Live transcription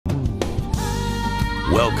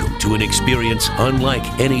Welcome to an experience unlike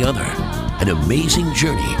any other. An amazing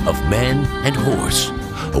journey of man and horse.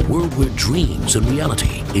 A world where dreams and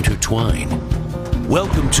reality intertwine.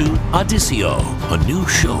 Welcome to Odysseo, a new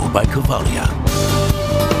show by Cavalia.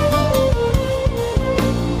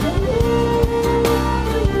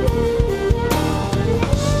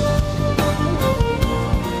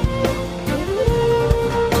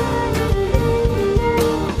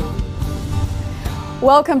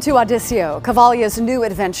 Welcome to Odysseo, Cavalia's new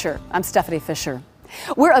adventure. I'm Stephanie Fisher.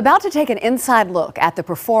 We're about to take an inside look at the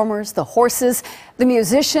performers, the horses, the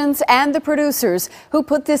musicians, and the producers who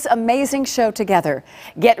put this amazing show together.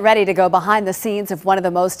 Get ready to go behind the scenes of one of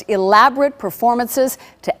the most elaborate performances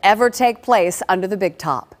to ever take place under the big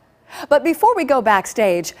top. But before we go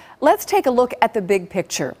backstage, let's take a look at the big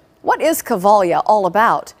picture. What is Cavalia all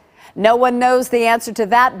about? No one knows the answer to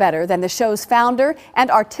that better than the show's founder and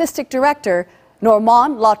artistic director,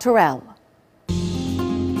 Latourelle.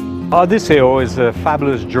 Odysseo is a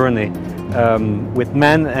fabulous journey with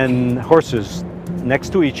men and horses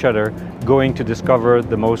next to each other, going to discover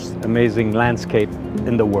the most amazing landscape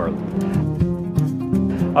in the world.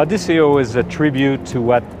 Odysseo is a tribute to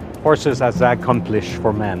what horses has accomplished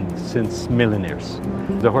for man since millennials.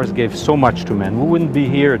 The horse gave so much to man. We wouldn't be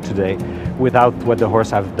here today without what the horse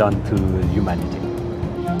have done to humanity.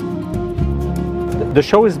 The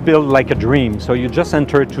show is built like a dream, so you just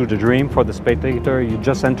enter to the dream for the spectator. You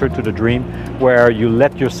just enter to the dream where you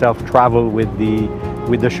let yourself travel with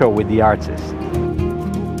the show, with the artist.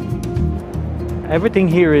 Everything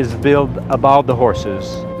here is built about the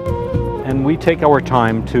horses, and we take our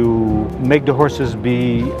time to make the horses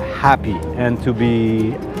be happy and to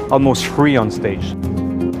be almost free on stage.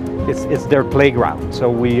 It's their playground, so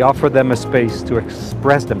we offer them a space to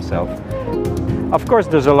express themselves. Of course,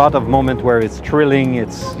 there's a lot of moments where it's thrilling,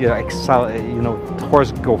 it's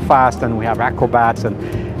horse go fast and we have acrobats,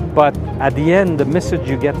 but at the end, the message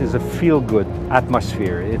you get is a feel-good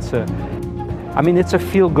atmosphere. It's a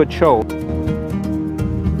feel-good show.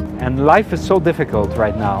 And life is so difficult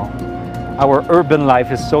right now. Our urban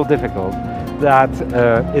life is so difficult that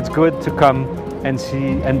it's good to come and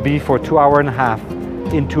see and be for 2.5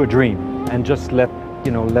 hours into a dream and just let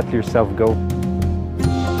yourself go.